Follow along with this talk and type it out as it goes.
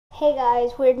Hey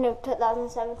guys, Weird Noob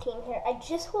 2017 here. I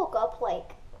just woke up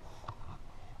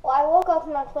I woke up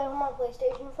and I played on my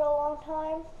PlayStation for a long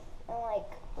time, and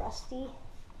Rusty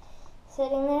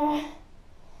sitting there.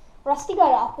 Rusty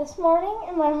got up this morning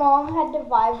and my mom had to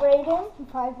vibrate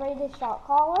his shock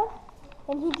collar,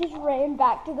 and he just ran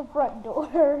back to the front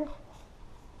door.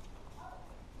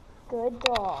 Good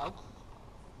dog.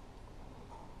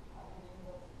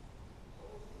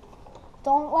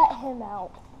 Don't let him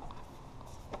out.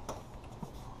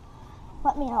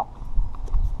 Let me out.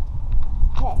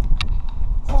 Okay,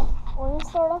 so we're going to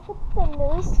start off with the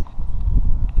news.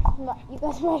 You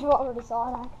guys might have already saw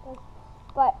it actually,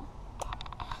 but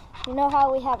you know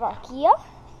how we have our Kia?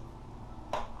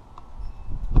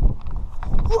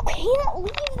 You can't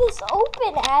leave this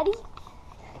open, Addie.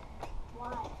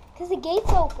 Why? Because the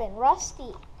gate's open,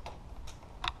 Rusty.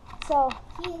 So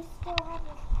He still has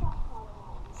his truck on.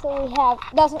 So we have,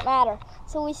 doesn't matter.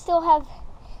 So we still have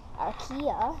our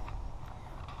Kia,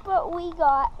 but we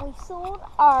sold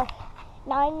our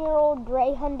 9-year-old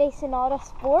gray Hyundai Sonata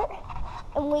Sport,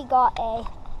 and we got a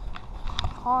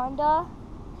Honda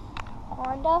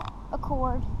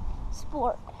Accord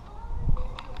Sport.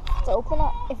 It's open.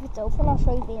 If it's open, I'll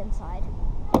show you the inside.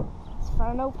 Is the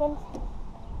front open?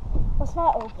 Well, it's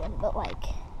not open, but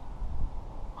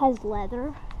has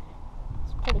leather.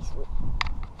 It's pretty sweet.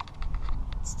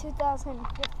 It's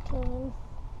 2015.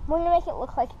 We're gonna make it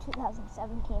look like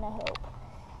 2017, I hope.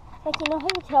 You know how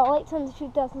the taillights on the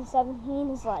 2017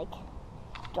 is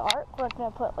dark? We're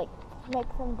gonna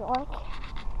make them dark.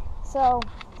 So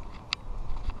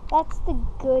that's the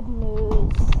good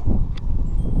news.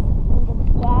 And the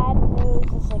bad news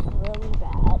is really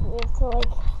bad. We have to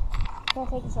it's gonna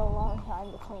take us a long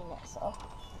time to clean it, so.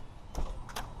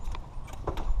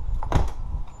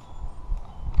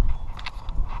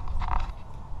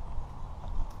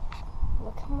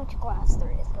 Look how much glass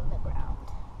there is on the ground.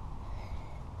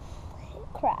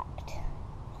 It cracked.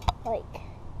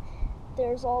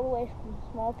 There's all the way from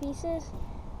small pieces,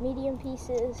 medium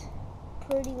pieces,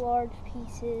 pretty large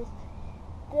pieces.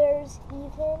 There's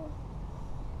even,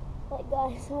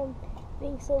 guys, I'm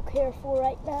being so careful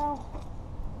right now.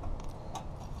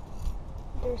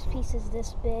 There's pieces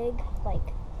this big,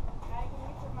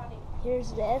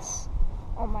 here's this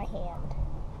on my hand.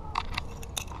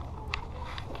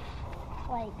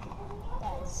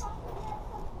 Guys,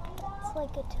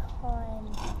 it's a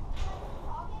ton.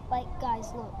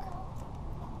 Guys, look.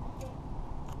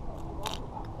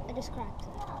 I just cracked it.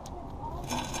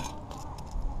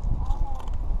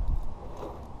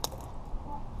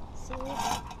 See?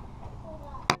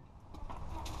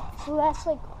 So that's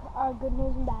our good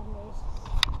news and bad news.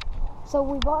 So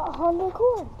we bought a Honda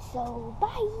Accord. So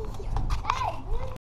bye.